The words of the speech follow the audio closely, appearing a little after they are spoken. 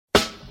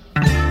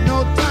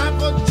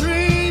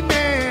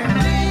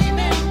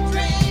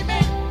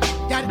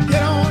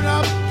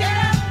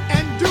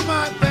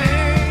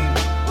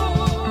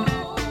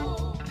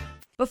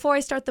Before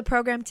I start the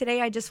program today,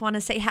 I just want to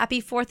say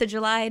happy 4th of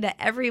July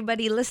to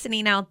everybody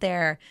listening out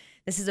there.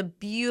 This is a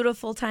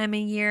beautiful time of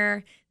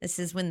year. This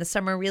is when the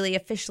summer really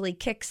officially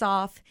kicks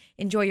off.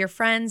 Enjoy your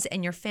friends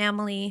and your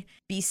family.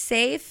 Be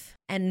safe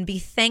and be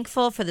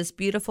thankful for this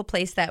beautiful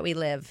place that we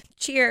live.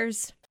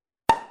 Cheers.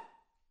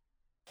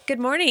 Good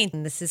morning.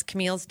 This is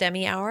Camille's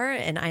Demi Hour,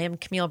 and I am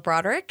Camille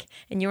Broderick,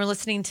 and you're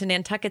listening to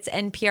Nantucket's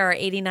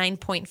NPR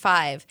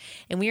 89.5.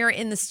 And we are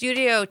in the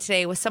studio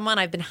today with someone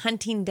I've been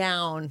hunting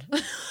down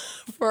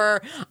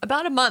for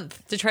about a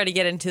month to try to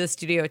get into the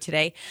studio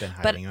today. Been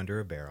hiding under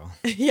a barrel.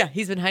 Yeah,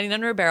 he's been hiding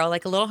under a barrel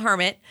like a little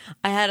hermit.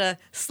 I had to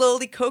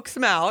slowly coax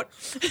him out,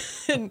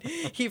 and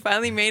he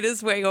finally made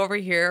his way over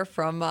here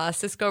from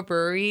Cisco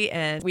Brewery.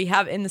 And we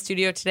have in the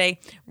studio today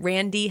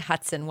Randy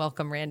Hudson.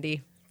 Welcome,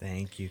 Randy.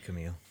 Thank you,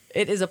 Camille.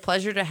 It is a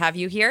pleasure to have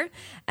you here.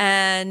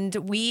 And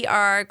we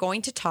are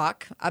going to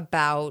talk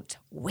about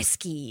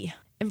whiskey.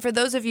 And for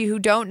those of you who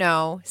don't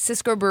know,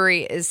 Cisco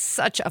Brewery is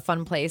such a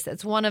fun place.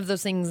 It's one of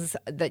those things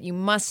that you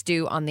must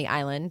do on the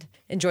island.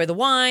 Enjoy the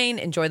wine,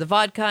 enjoy the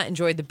vodka,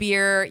 enjoy the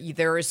beer.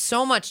 There is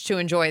so much to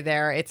enjoy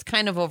there. It's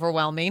kind of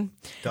overwhelming.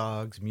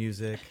 Dogs,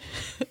 music.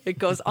 It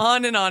goes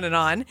on and on and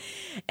on.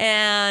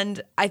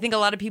 And I think a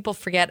lot of people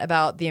forget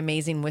about the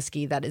amazing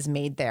whiskey that is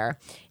made there.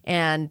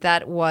 And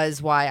that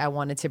was why I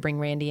wanted to bring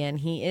Randy in.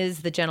 He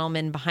is the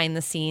gentleman behind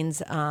the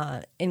scenes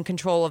in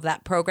control of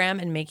that program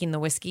and making the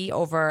whiskey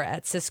over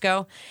at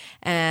Cisco.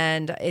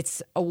 And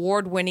it's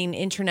award-winning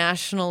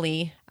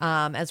internationally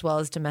as well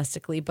as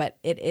domestically. But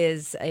it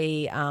is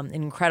an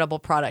incredible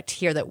product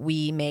here that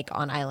we make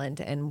on island.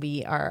 And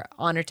we are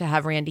honored to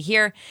have Randy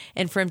here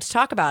and for him to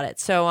talk about it.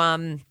 So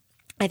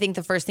I think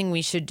the first thing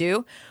we should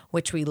do,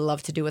 which we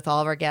love to do with all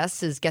of our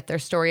guests, is get their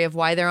story of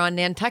why they're on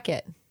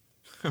Nantucket.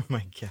 Oh,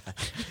 my God.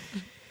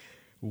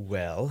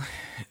 Well,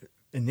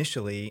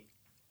 initially,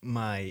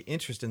 my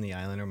interest in the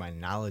island or my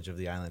knowledge of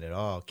the island at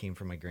all came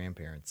from my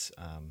grandparents.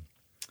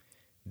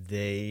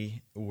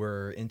 They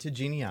were into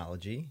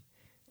genealogy,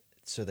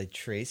 so they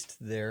traced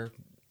their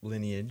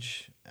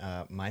lineage.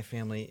 My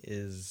family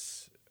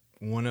is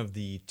one of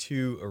the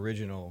two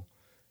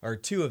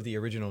of the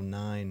original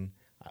 9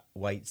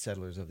 white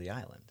settlers of the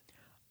island.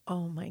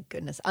 Oh, my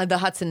goodness. The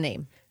Hudson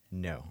name.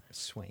 No,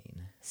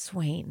 Swain.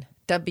 Swain.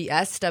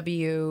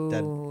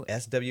 S-W-A-I-N.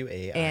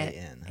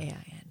 S-W-A-I-N.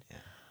 A-I-N. Yeah.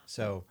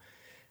 So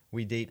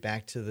we date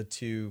back to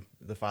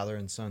the father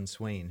and son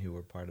Swain, who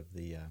were part of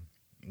the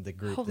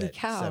group Holy that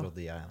cow. settled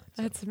the island.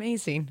 So, That's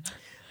amazing.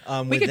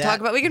 we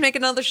can make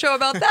another show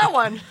about that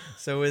one.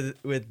 So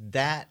with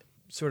that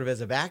sort of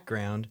as a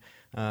background,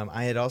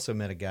 I had also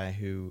met a guy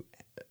who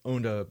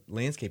owned a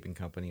landscaping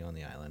company on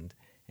the island,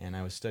 and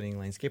I was studying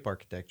landscape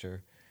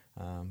architecture.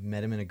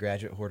 Met him in a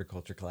graduate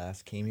horticulture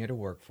class, came here to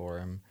work for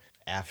him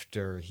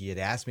after he had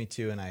asked me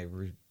to, and I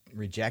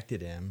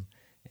rejected him.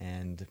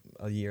 And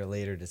a year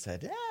later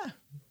decided,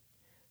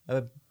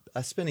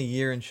 I spent a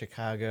year in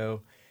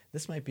Chicago.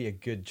 This might be a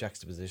good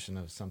juxtaposition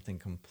of something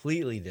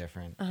completely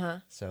different.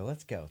 So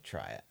let's go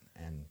try it.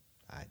 And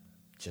I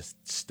just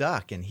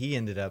stuck, and he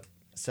ended up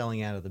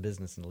selling out of the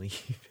business and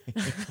leaving.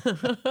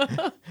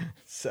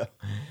 So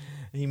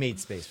he made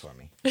space for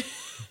me.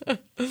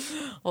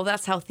 Well,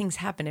 that's how things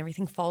happen.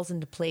 Everything falls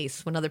into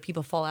place when other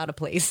people fall out of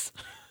place.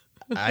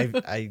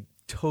 I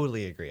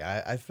totally agree.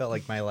 I felt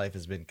like my life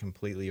has been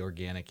completely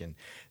organic, and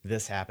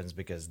this happens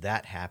because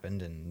that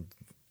happened, and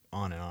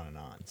on and on and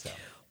on. So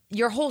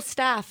your whole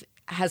staff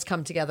has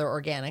come together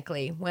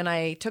organically. When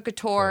I took a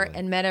tour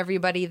and met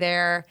everybody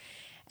there,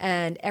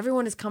 and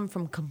everyone has come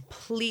from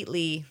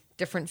completely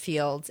different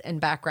fields and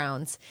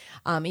backgrounds,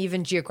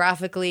 even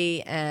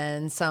geographically,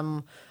 and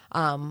some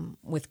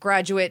with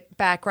graduate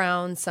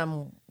backgrounds,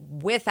 some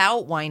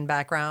without wine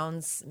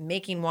backgrounds,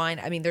 making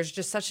wine. I mean, there's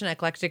just such an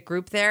eclectic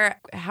group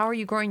there. How are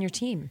you growing your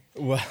team?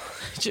 Well,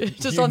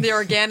 just on the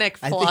organic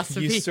philosophy.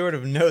 I think you sort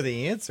of know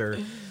the answer.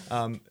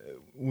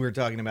 We're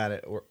talking about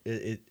it, or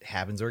it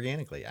happens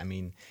organically. I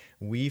mean,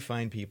 we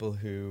find people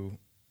who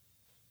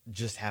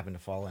just happen to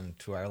fall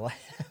into our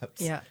laps.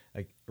 Yeah.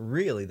 Like,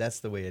 really, that's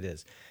the way it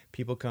is.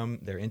 People come,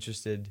 they're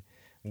interested.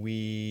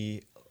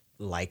 We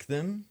like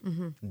them.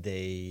 Mm-hmm.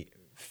 They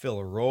fill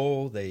a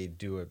role. They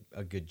do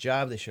a good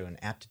job. They show an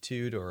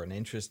aptitude or an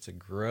interest to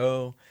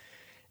grow.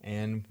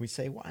 And we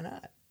say, why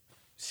not?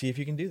 See if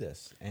you can do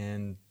this.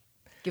 And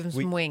give them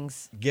some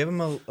wings. Give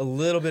them a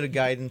little bit of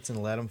guidance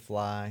and let them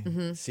fly.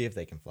 Mm-hmm. See if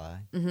they can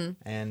fly. Mm-hmm.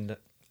 And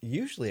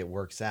usually it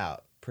works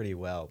out pretty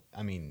well.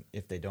 I mean,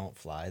 if they don't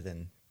fly,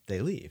 then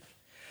they leave.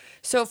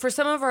 So for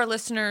some of our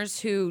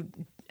listeners who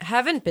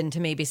haven't been to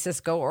maybe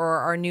Cisco or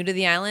are new to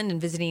the island and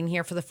visiting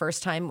here for the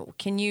first time,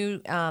 can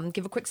you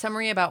give a quick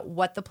summary about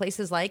what the place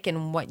is like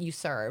and what you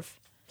serve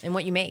and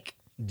what you make?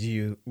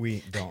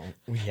 We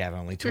have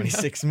only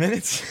 26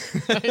 minutes.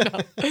 I know.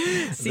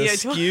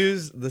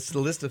 The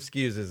list of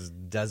SKUs is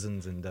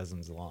dozens and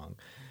dozens long.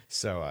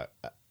 So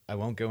I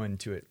won't go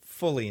into it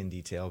fully in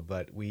detail,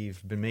 but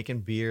we've been making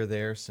beer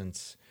there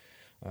since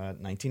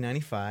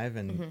 1995,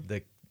 and mm-hmm.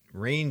 the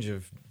range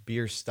of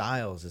beer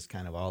styles is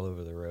kind of all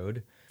over the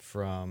road,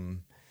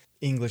 from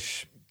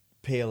English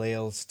pale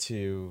ales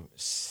to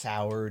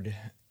soured,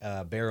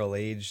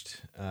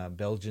 barrel-aged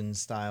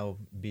Belgian-style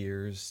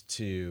beers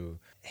to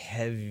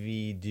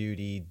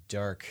heavy-duty,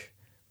 dark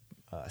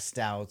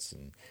stouts,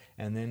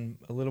 and then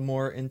a little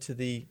more into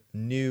the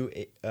new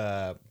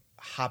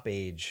hop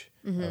age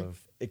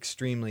of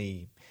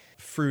extremely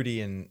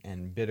fruity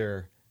and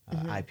bitter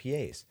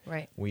IPAs.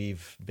 Right.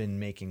 We've been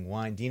making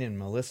wine. Dean and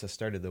Melissa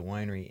started the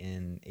winery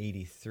in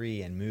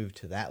 '83 and moved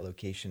to that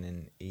location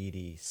in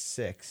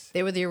 '86.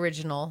 They were the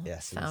original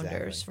Yes,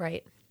 founders, exactly.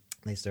 right?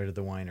 They started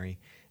the winery,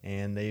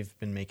 and they've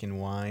been making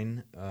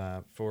wine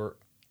for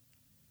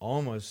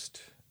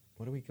almost,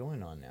 what are we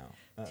going on now?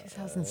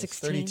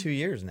 2016. 32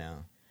 years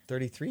now.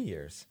 33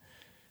 years.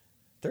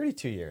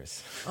 32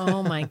 years.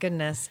 Oh my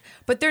goodness.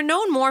 But they're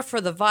known more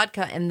for the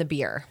vodka and the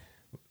beer.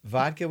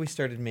 Vodka we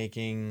started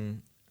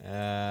making,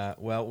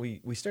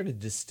 we started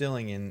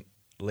distilling in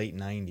late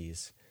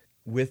 90s.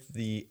 With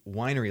the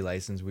winery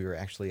license, we were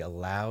actually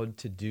allowed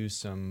to do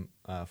some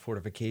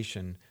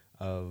fortification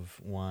of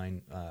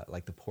wine,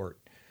 like the port.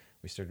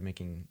 We started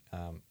making,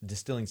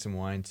 distilling some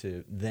wine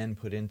to then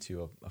put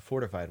into a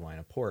fortified wine,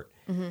 a port,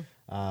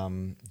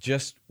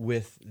 just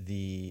with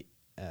the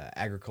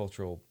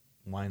agricultural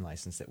wine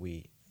license that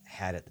we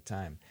had at the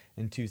time.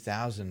 In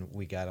 2000,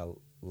 we got a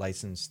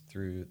license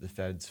through the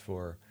feds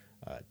for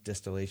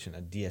distillation,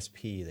 a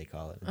DSP they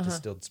call it, a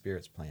distilled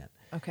spirits plant.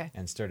 Okay.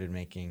 And started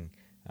making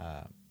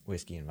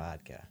whiskey and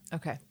vodka.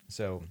 Okay.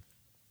 So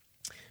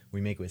we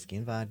make whiskey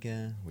and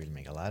vodka. We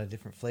make a lot of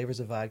different flavors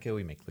of vodka.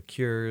 We make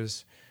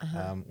liqueurs.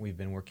 We've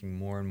been working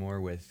more and more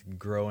with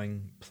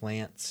growing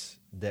plants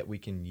that we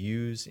can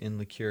use in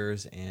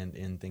liqueurs and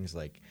in things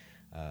like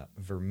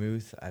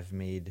vermouth. I've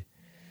made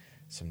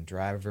some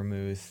dry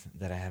vermouth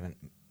that I haven't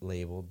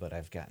labeled, but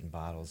I've gotten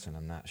bottles, and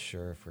I'm not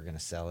sure if we're going to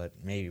sell it.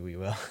 Maybe we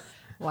will.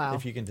 Wow.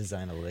 If you can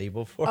design a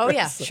label for Oh us.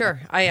 yeah,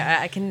 sure.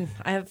 I can.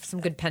 I have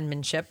some good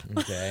penmanship.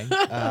 Okay.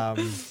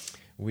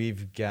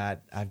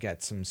 I've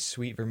got some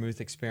sweet vermouth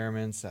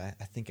experiments. I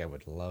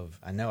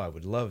know I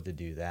would love to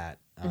do that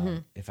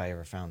if I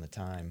ever found the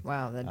time.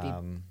 Wow, that'd be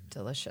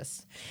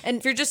delicious. And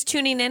if you're just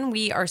tuning in,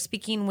 we are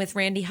speaking with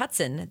Randy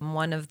Hudson,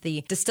 one of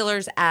the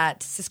distillers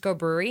at Cisco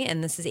Brewery,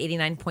 and this is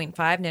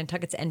 89.5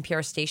 Nantucket's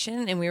NPR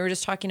station. And we were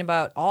just talking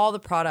about all the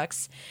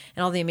products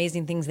and all the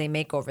amazing things they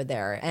make over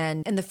there.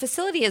 And the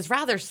facility is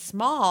rather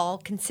small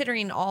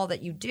considering all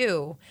that you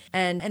do.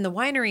 And the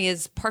winery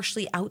is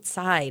partially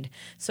outside.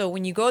 So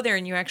when you go there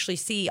and you actually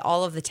see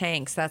all of the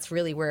tanks, that's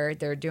really where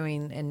they're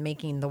doing and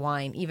making the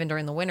wine. Even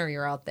during the winter,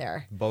 you're out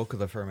there. Bulk of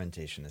the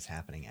fermentation is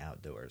happening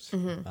outdoors.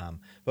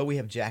 But we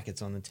have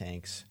jackets on the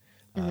tanks,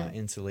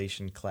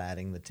 insulation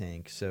cladding the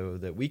tank so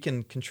that we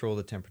can control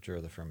the temperature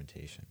of the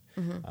fermentation.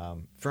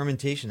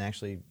 Fermentation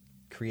actually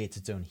creates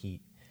its own heat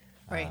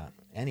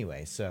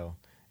anyway, so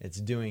it's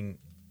doing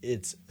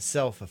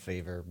itself a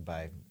favor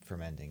by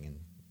fermenting and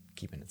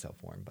keeping itself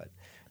warm. But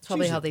It's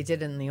probably how they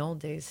did it in the old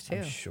days, too.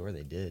 I'm sure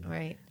they did.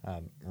 Right.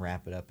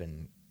 Wrap it up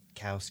in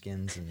cow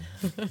skins and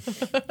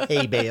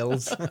hay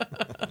bales.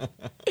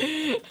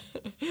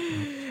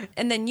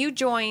 And then you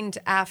joined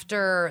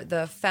after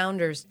the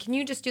founders. Can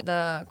you just do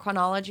the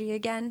chronology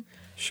again?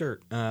 Sure.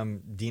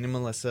 Dean and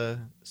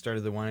Melissa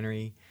started the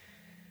winery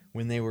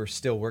when they were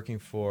still working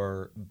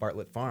for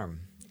Bartlett Farm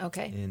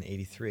in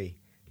 '83.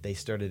 They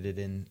started it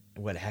in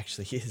what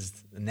actually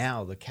is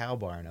now the cow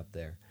barn up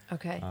there.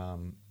 Okay.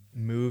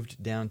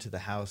 Moved down to the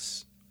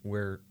house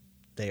where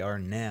they are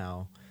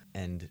now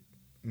and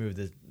moved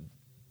the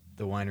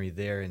winery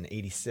there in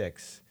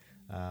 '86.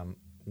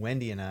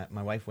 Wendy and I,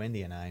 my wife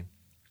Wendy and I,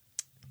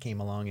 came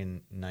along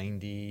in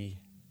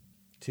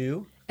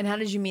 '92. And how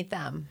did you meet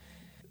them?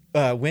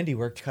 Wendy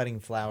worked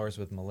cutting flowers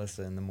with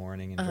Melissa in the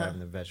morning and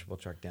driving the vegetable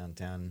truck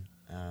downtown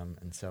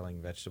and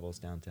selling vegetables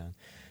downtown.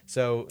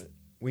 So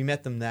we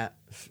met them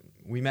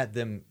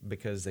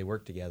because they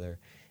worked together,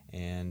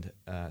 and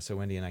so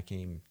Wendy and I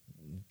came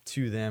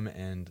to them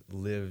and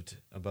lived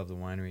above the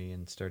winery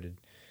and started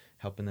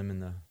helping them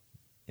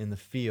in the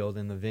field,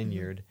 in the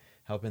vineyard,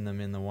 helping them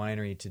in the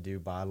winery to do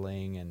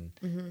bottling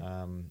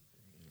and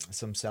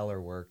some cellar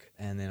work,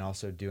 and then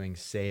also doing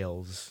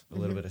sales, a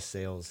little bit of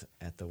sales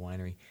at the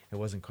winery. It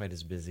wasn't quite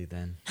as busy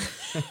then.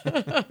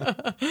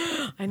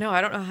 I know.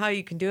 I don't know how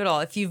you can do it all.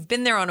 If you've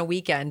been there on a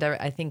weekend,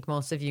 I think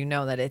most of you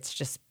know that it's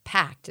just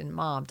packed and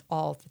mobbed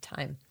all the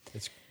time.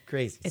 It's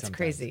crazy. It's sometimes.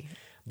 crazy.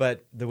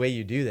 But the way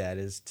you do that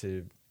is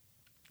to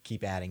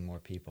keep adding more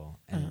people,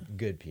 and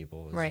good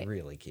people is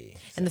really key. So.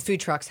 And the food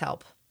trucks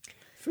help.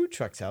 Food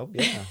trucks help,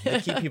 yeah. They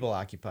keep people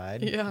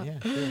occupied. Yeah.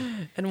 Sure.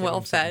 And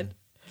well fed.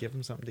 Give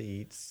them something to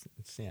eat.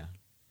 Yeah.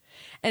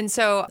 And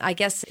so I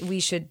guess we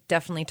should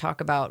definitely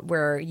talk about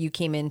where you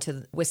came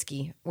into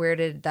whiskey. Where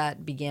did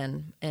that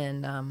begin?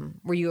 And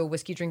were you a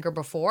whiskey drinker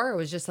before, or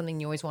was it just something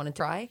you always wanted to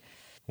try?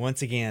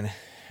 Once again,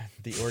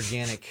 the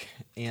organic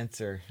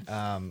answer.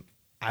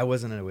 I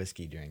wasn't a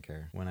whiskey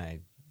drinker when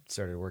I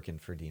started working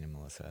for Dean and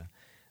Melissa.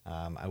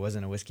 I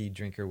wasn't a whiskey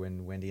drinker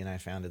when Wendy and I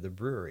founded the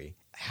brewery.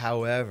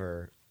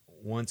 However,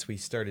 once we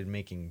started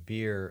making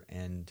beer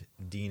and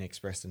Dean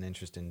expressed an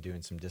interest in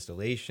doing some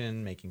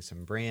distillation, making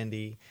some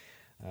brandy,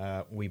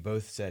 we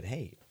both said,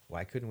 hey,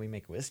 why couldn't we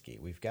make whiskey?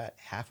 We've got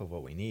half of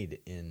what we need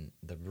in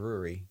the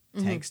brewery,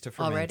 tanks to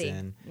ferment Already.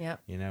 in,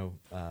 Yep.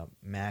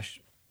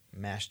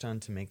 mash tun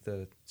to make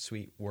the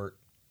sweet wort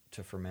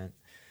to ferment.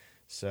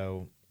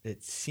 So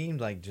it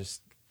seemed like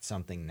just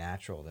something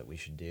natural that we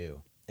should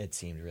do. It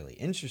seemed really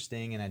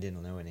interesting, and I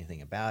didn't know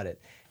anything about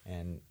it.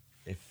 And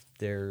if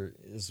there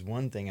is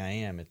one thing I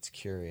am, it's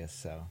curious.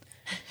 So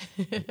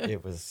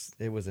it was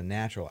a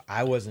natural.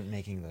 I wasn't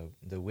making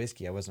the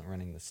whiskey. I wasn't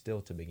running the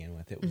still to begin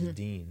with. It was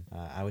Dean.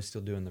 I was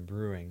still doing the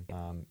brewing,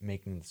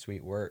 making the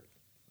sweet wort,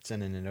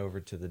 sending it over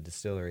to the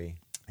distillery,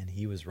 and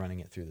he was running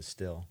it through the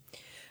still.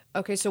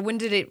 Okay, so when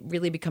did it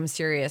really become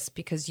serious?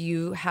 Because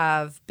you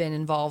have been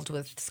involved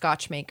with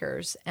Scotch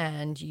makers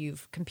and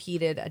you've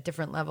competed at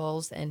different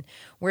levels. And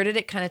where did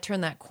it kind of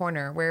turn that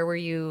corner? Where were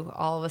you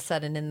all of a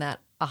sudden in that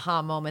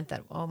aha moment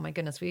that, oh my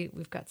goodness,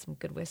 we've got some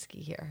good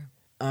whiskey here?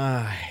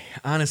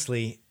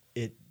 Honestly,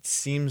 it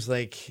seems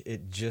like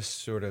it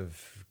just sort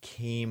of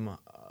came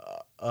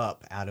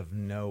up out of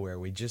nowhere.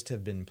 We just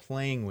have been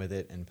playing with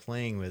it and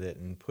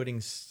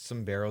putting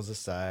some barrels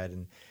aside,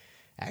 and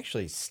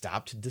actually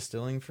stopped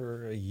distilling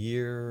for a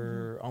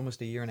year, almost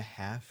a year and a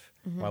half,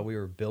 while we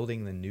were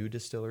building the new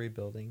distillery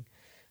building.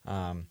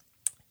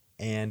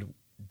 And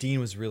Dean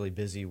was really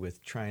busy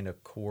with trying to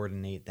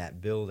coordinate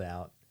that build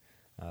out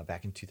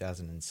back in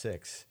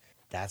 2006.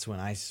 That's when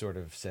I sort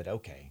of said,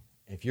 okay,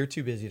 if you're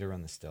too busy to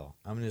run the still,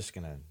 I'm just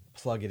going to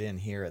plug it in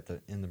here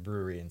in the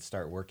brewery and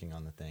start working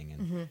on the thing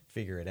and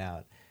figure it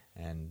out.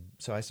 And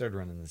so I started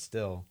running the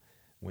still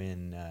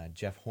when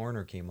Jeff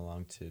Horner came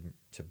along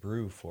to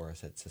brew for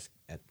us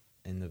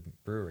in the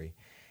brewery,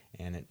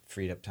 and it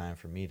freed up time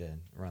for me to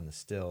run the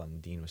still,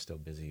 and Dean was still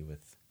busy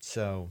with.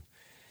 So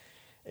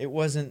it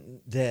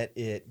wasn't that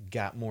it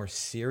got more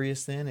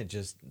serious then. It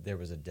just there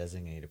was a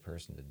designated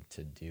person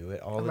to do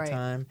it all the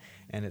time,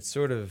 and it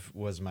sort of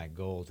was my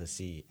goal to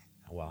see,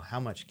 well, how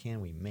much can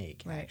we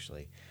make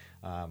actually.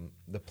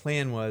 The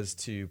plan was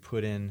to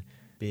put in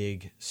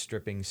big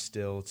stripping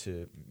still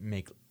to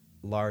make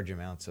large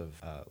amounts of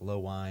low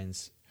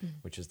wines,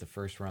 which is the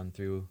first run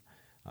through,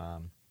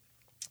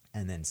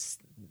 and then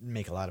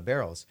make a lot of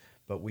barrels.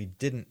 But we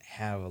didn't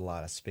have a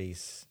lot of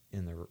space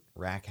in the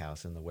rack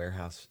house, in the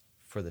warehouse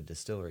for the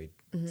distillery.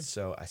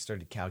 So I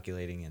started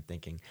calculating and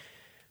thinking,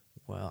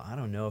 well, I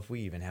don't know if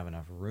we even have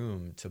enough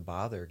room to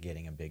bother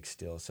getting a big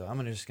still. So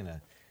I'm just going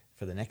to,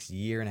 for the next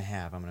year and a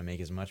half, I'm going to make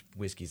as much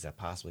whiskey as I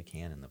possibly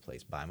can in the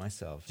place by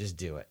myself. Just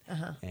do it.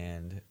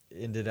 And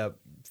ended up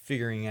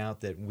figuring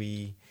out that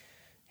we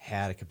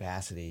had a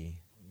capacity,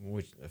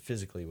 which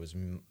physically was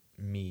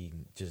me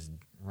just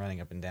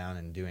running up and down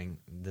and doing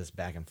this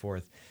back and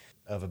forth,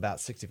 of about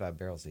 65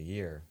 barrels a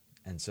year.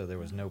 And so there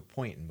was no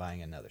point in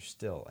buying another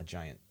still, a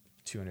giant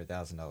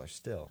 $200,000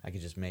 still. I could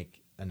just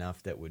make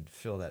enough that would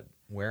fill that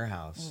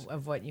warehouse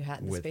of what you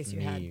had, the with space you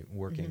had. me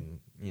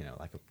working,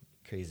 like a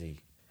crazy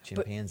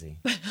chimpanzee.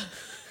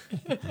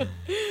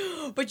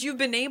 But you've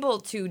been able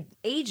to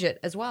age it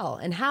as well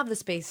and have the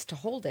space to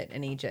hold it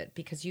and age it,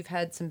 because you've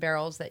had some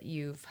barrels that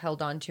you've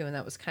held on to, and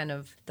that was kind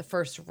of the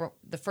first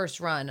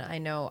run. I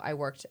know I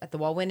worked at the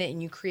Wawinit,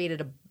 and you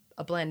created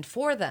a blend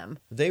for them.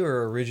 They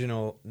were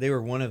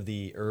one of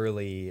the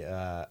early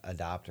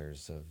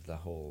adopters of the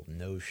whole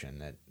notion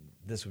that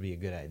this would be a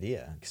good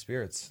idea.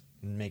 Spirits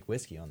make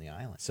whiskey on the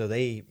island. So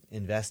they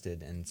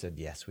invested and said,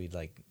 yes, we'd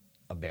like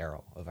a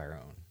barrel of our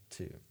own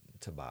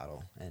to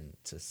bottle and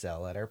to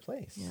sell at our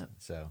place. Yep.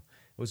 So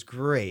it was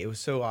great. It was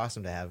so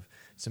awesome to have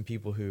some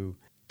people who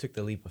took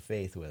the leap of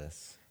faith with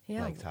us,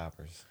 like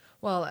Toppers.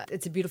 Well,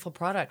 it's a beautiful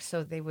product,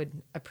 so they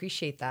would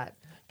appreciate that.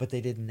 But they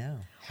didn't know.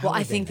 Well,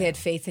 I think they had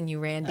faith in you,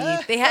 Randy.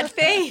 They had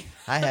faith.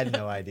 I had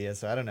no idea,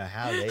 so I don't know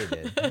how they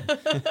did.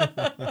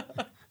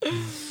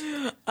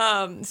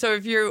 So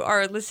if you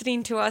are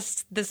listening to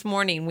us this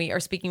morning, we are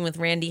speaking with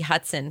Randy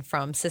Hudson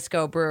from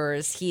Cisco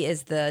Brewers. He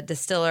is the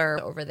distiller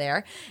over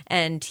there,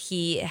 and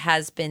he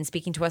has been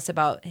speaking to us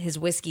about his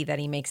whiskey that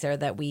he makes there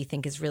that we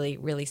think is really,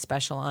 really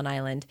special on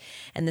island.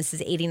 And this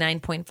is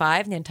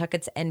 89.5,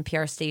 Nantucket's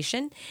NPR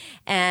station.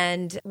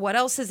 And what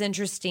else is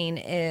interesting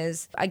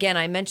is, again,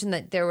 I mentioned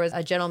that there was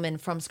a gentleman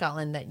from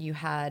Scotland that you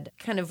had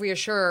kind of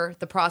reassure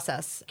the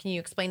process. Can you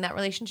explain that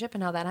relationship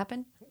and how that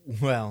happened?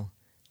 Well,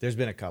 there's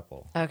been a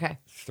couple. Okay.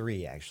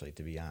 3, actually,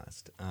 to be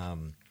honest.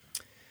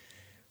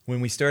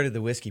 When we started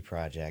the Whiskey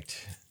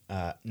Project,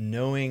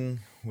 knowing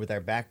with our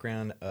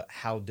background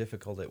how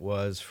difficult it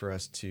was for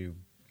us to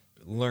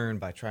learn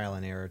by trial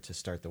and error to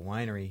start the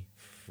winery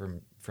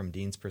from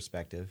Dean's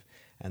perspective,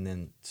 and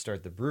then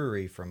start the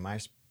brewery from my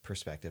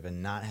perspective,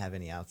 and not have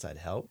any outside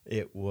help,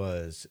 it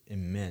was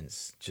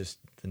immense. Just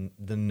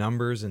the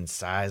numbers and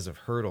size of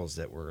hurdles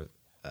that were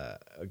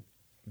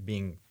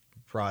being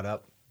brought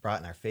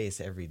in our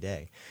face every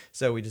day.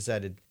 So we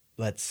decided,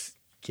 let's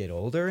get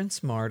older and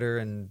smarter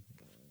and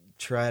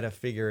try to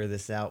figure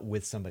this out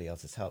with somebody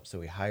else's help. So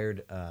we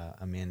hired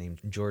a man named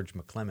George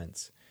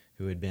McClements,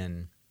 who had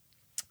been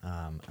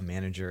a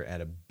manager at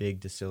a big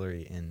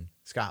distillery in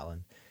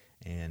Scotland,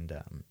 and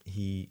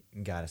he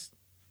got us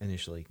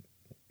initially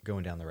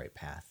going down the right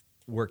path.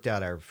 worked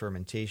out our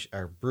fermentation,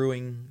 our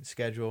brewing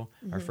schedule,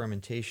 our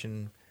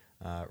fermentation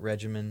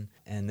regimen,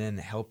 and then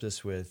helped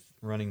us with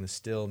running the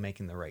still,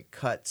 making the right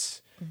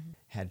cuts.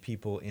 Had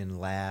people in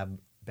lab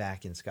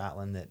back in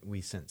Scotland that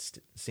we sent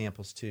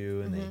samples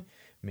to, and they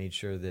made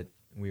sure that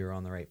we were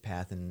on the right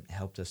path and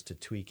helped us to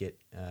tweak it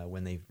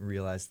when they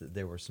realized that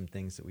there were some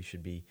things that we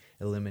should be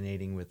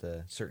eliminating with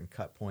certain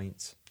cut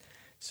points.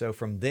 So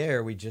from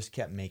there, we just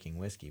kept making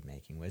whiskey.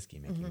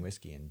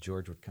 And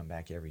George would come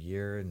back every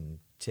year and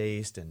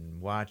taste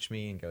and watch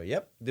me and go,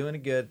 yep, doing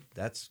it good.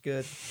 That's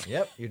good.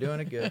 Yep, you're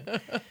doing it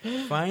good.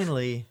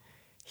 Finally,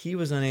 he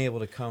was unable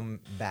to come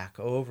back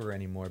over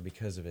anymore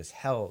because of his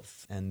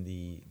health, and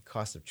the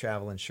cost of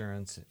travel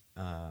insurance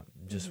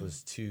just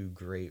was too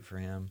great for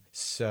him.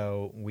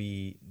 So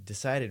we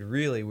decided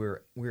really we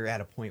were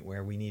at a point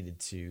where we needed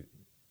to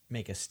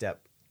make a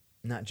step,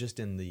 not just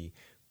in the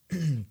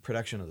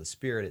production of the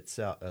spirit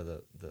itself,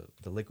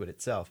 the liquid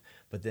itself,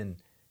 but then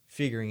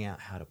figuring out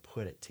how to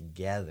put it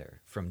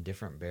together from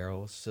different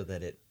barrels so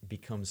that it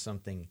becomes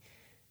something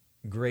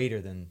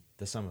greater than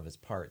the sum of its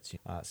parts.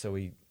 So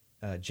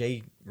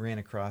Jay ran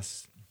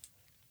across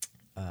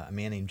a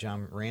man named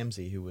John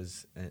Ramsey, who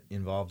was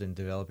involved in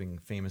developing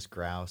famous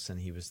grouse, and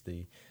he was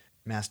the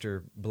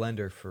master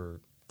blender for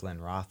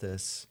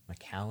Glenrothes,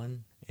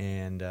 Macallan,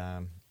 and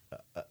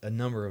a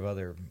number of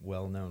other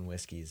well-known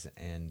whiskeys,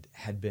 and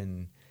had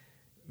been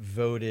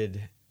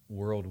voted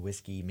World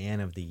Whiskey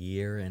Man of the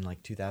Year in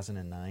like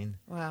 2009.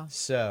 Wow.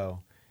 So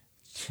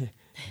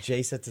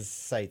Jay sets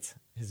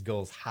his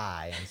goals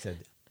high, and said,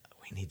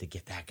 we need to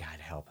get that guy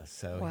to help us.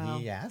 So Wow.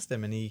 he asked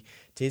him, and he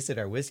tasted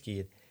our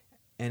whiskey,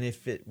 and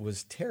if it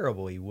was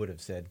terrible, he would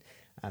have said,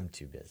 I'm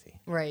too busy.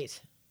 Right.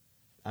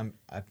 I'm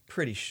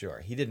pretty sure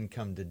he didn't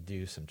come to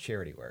do some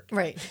charity work.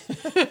 Right.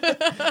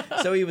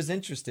 So he was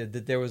interested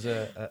that there was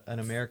an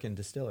American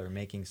distiller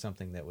making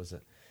something that was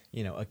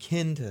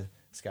akin to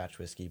Scotch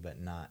whiskey, but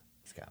not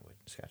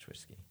Scotch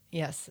whiskey.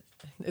 Yes.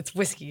 It's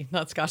whiskey,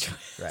 not Scotch.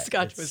 Right.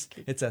 Scotch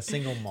whiskey. It's a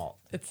single malt.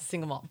 It's a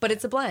single malt, but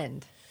it's a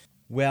blend.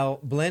 Well,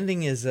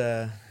 blending is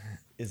a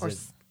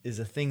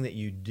thing that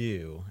you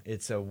do.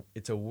 It's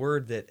a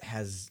word that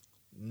has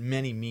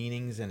many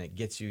meanings, and it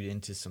gets you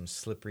into some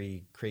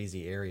slippery,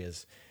 crazy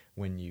areas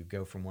when you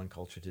go from one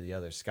culture to the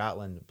other.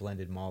 Scotland,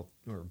 blended malt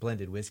or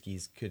blended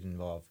whiskeys could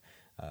involve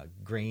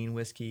grain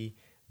whiskey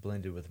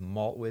blended with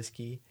malt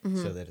whiskey,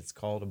 so that it's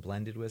called a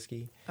blended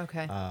whiskey.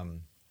 Okay.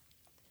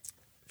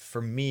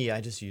 For me,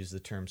 I just use the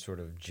term sort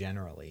of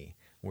generally,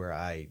 where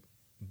I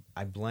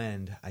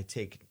blend. I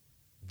take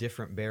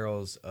different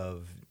barrels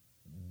of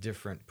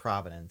different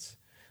provenance.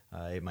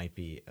 It might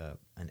be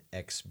an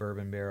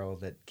ex-bourbon barrel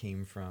that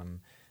came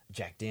from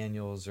Jack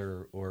Daniels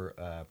or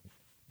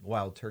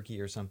Wild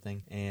Turkey or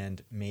something,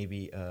 and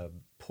maybe a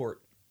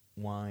port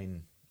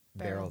wine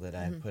barrel that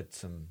I put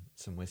some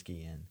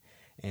whiskey in,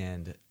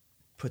 and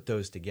put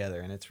those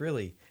together. And it's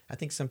really, I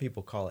think some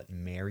people call it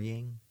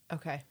marrying.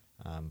 Okay.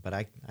 But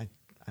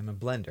I'm a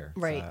blender.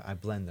 Right. So I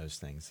blend those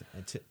things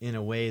in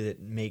a way that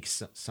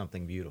makes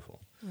something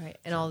beautiful. Right,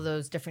 and all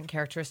those different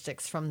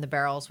characteristics from the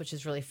barrels, which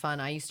is really fun.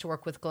 I used to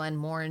work with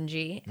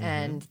Glenmorangie,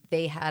 and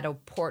they had a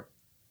port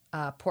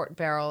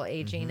barrel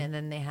aging, and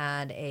then they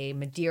had a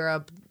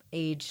Madeira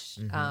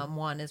aged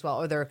one as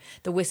well. Or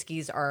the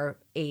whiskeys are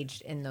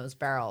aged in those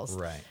barrels.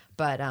 Right.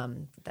 But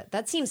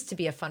that seems to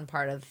be a fun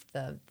part of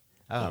the.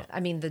 Oh.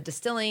 The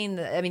distilling.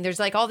 There's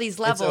like all these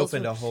levels. It's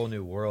opened a whole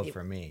new world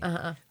for me.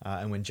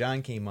 And when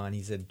John came on,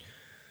 he said,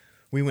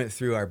 we went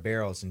through our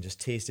barrels and just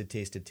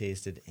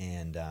tasted,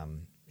 and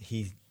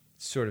he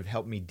sort of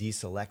helped me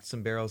deselect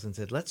some barrels and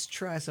said, let's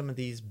try some of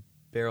these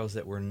barrels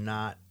that were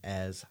not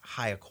as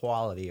high a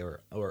quality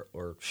or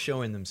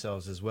showing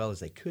themselves as well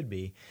as they could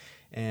be,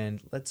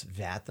 and let's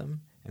vat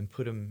them and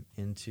put them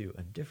into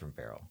a different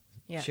barrel,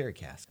 sherry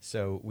cask.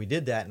 So we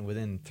did that, and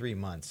within 3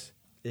 months,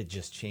 it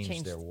just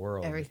changed their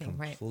world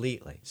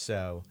completely. Right.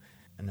 So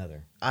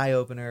another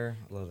eye-opener,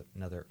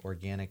 another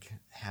organic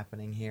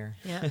happening here.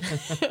 Yeah,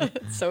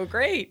 so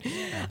great.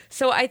 Yeah.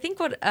 So I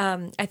think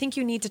I think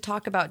you need to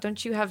talk about,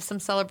 don't you have some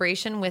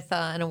celebration with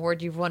an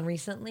award you've won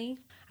recently?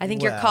 I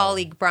think your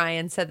colleague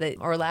Brian said that,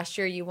 or last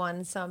year you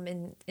won some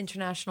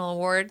international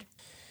award.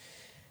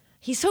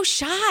 He's so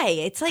shy.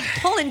 It's like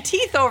pulling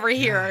teeth over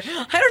here.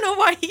 I don't know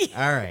why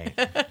All right.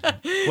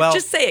 Well,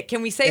 just say it.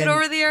 Can we say it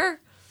over the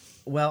air?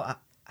 Well,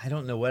 I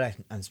don't know what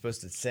I'm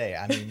supposed to say.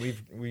 I mean,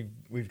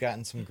 we've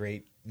gotten some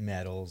great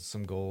medals,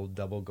 some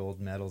double gold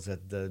medals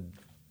at the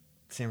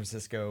San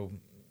Francisco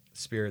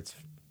Spirits.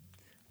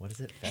 What is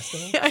it?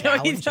 Festival?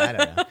 Challenge? I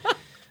don't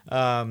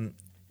know.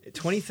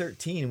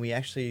 2013, we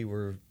actually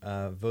were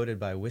voted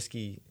by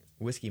Whiskey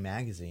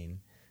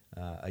Magazine,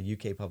 a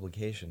UK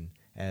publication,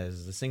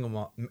 as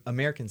the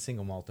American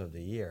Single Malt of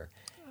the Year,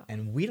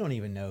 and we don't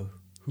even know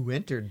who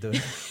entered the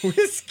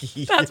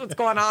whiskey. That's what's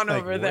going on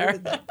over there.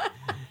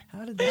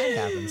 How did that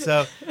happen?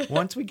 So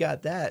once we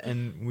got that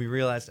and we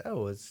realized,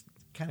 it's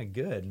kind of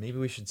good, maybe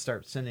we should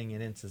start sending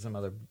it into some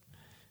other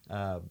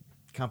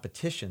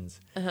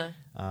competitions.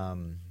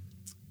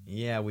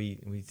 We've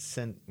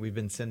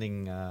been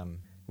sending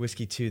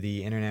whiskey to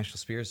the International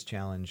Spirits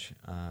Challenge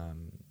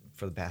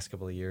for the past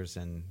couple of years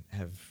and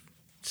have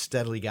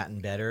steadily gotten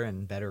better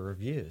and better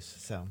reviews.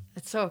 So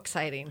it's so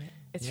exciting.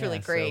 It's yeah, really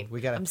great. So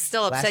we got. I'm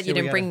still upset you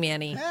didn't bring me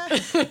any.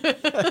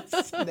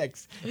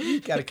 Next, you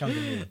got to come to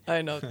me.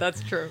 I know,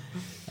 that's true.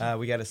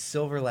 We got a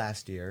silver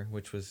last year,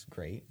 which was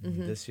great.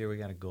 Mm-hmm. This year we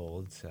got a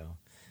gold. So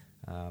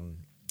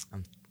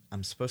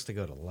I'm supposed to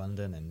go to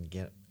London and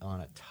get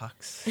on a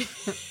tux.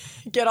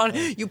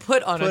 You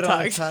put on a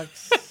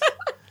tux.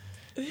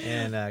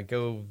 And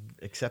go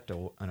accept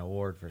an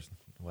award for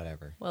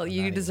whatever. Well,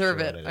 you deserve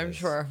it, I'm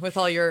sure, with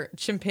all your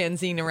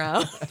chimpanzeeing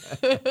around.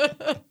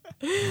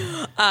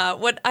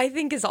 What I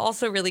think is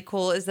also really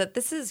cool is that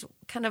this is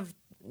kind of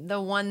the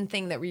one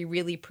thing that we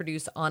really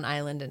produce on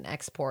island and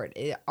export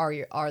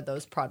are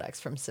those products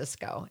from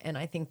Cisco. And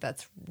I think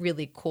that's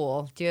really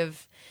cool. Do you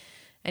have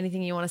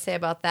anything you want to say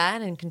about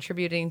that and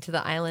contributing to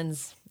the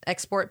island's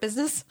export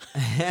business?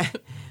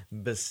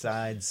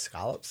 Besides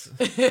scallops?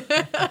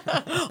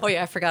 Oh,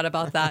 yeah, I forgot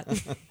about that.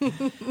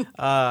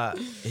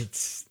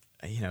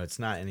 It's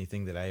not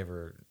anything that I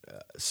ever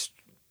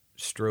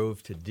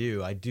strove to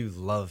do. I do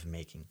love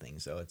making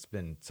things, so it's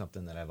been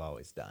something that I've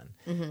always done.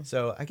 Mm-hmm.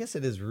 So I guess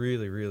it is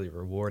really, really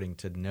rewarding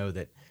to know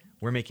that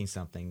we're making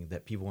something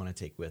that people want to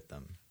take with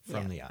them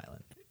from the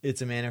island.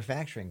 It's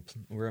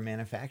we're a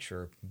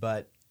manufacturer,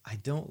 but I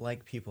don't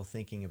like people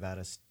thinking about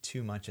us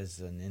too much as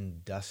an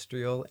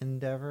industrial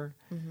endeavor.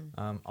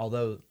 Mm-hmm.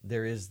 Although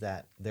there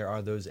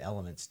are those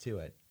elements to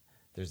it.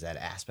 There's that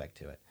aspect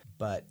to it.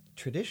 But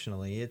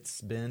traditionally, it's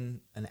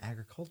been an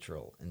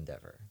agricultural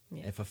endeavor.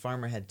 Yeah. If a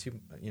farmer had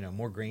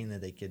more grain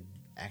that they could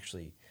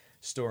actually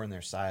store in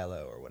their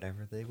silo or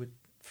whatever, they would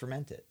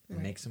ferment it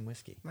and make some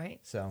whiskey. Right.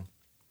 So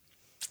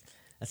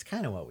that's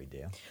kind of what we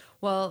do.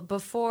 Well,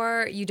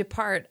 before you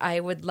depart, I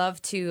would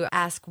love to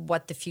ask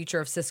what the future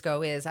of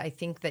Cisco is. I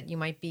think that you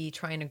might be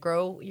trying to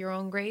grow your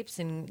own grapes.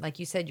 And like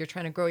you said, you're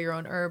trying to grow your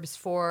own herbs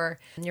for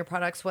your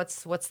products.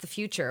 What's the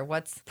future?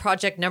 What's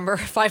project number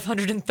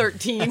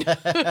 513?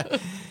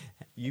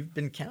 You've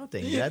been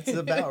counting. That's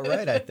about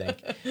right, I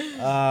think.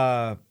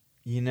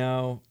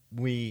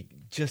 We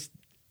just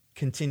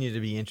continue to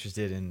be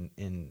interested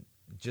in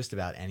just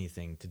about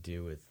anything to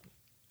do with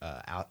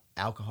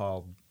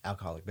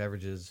alcoholic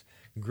beverages,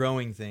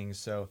 growing things.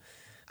 So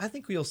I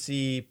think we'll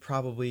see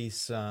probably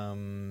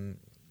some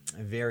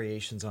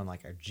variations on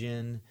like our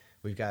gin.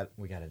 We got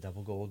a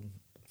double gold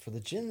for the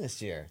gin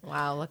this year.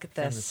 Wow, look at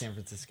this. From the San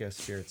Francisco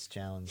Spirits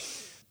Challenge.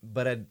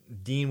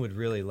 But Dean would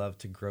really love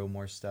to grow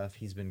more stuff.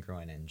 He's been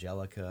growing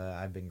Angelica.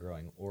 I've been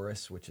growing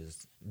Orris, which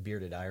is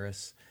bearded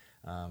iris,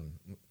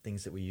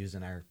 things that we use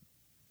in our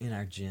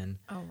gin.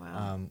 Oh,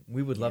 wow.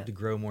 We would love to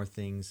grow more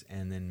things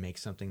and then make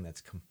something that's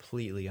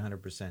completely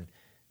 100%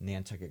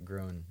 Nantucket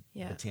grown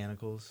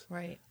botanicals.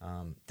 Right.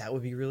 That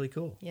would be really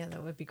cool. Yeah,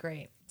 that would be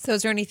great. So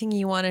is there anything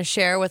you want to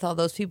share with all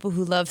those people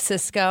who love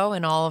Cisco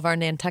and all of our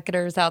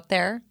Nantucketers out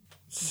there?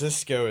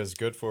 Cisco is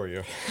good for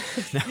you.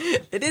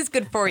 It is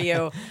good for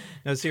you.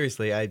 No,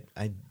 seriously, I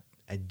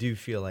do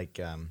feel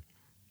like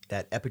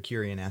that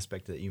Epicurean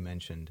aspect that you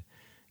mentioned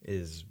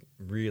is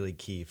really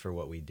key for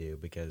what we do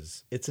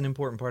because it's an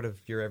important part of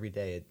your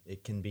everyday.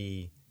 It can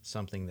be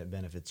something that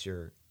benefits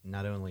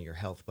not only your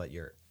health but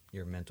your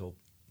mental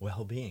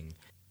well-being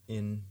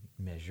in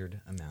measured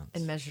amounts.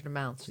 In measured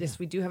amounts. Yes,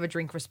 we do have a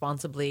drink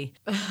responsibly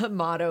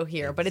motto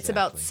here, but it's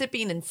about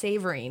sipping and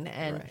savoring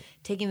and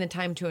taking the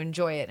time to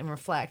enjoy it and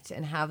reflect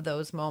and have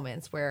those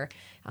moments where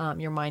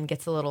your mind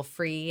gets a little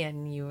free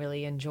and you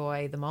really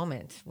enjoy the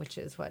moment, which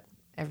is what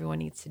everyone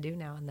needs to do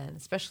now and then,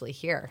 especially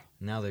here.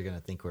 Now they're going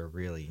to think we're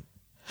really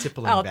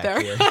tippling out back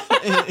there here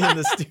in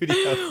the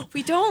studio.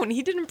 We don't.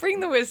 He didn't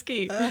bring the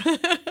whiskey.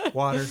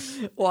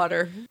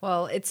 Water.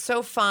 Well, it's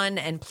so fun,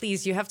 and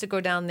please, you have to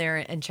go down there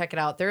and check it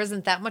out. There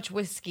isn't that much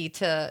whiskey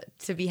to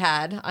be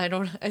had.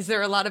 Is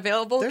there a lot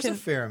available? There's a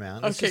fair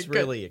amount. It's just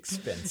really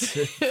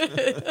expensive.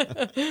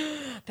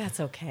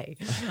 That's okay.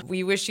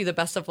 We wish you the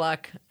best of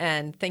luck,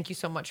 and thank you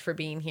so much for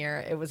being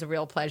here. It was a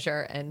real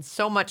pleasure and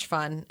so much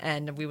fun,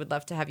 and we would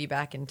love to have you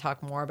back and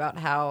talk more about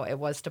how it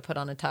was to put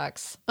on a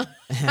tux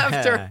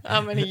after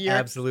how many years?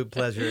 Absolute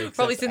pleasure.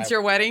 Probably since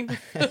your wedding.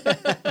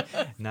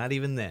 Not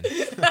even then.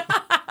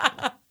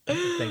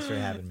 Thanks for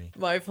having me.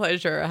 My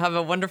pleasure. Have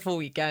a wonderful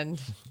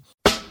weekend.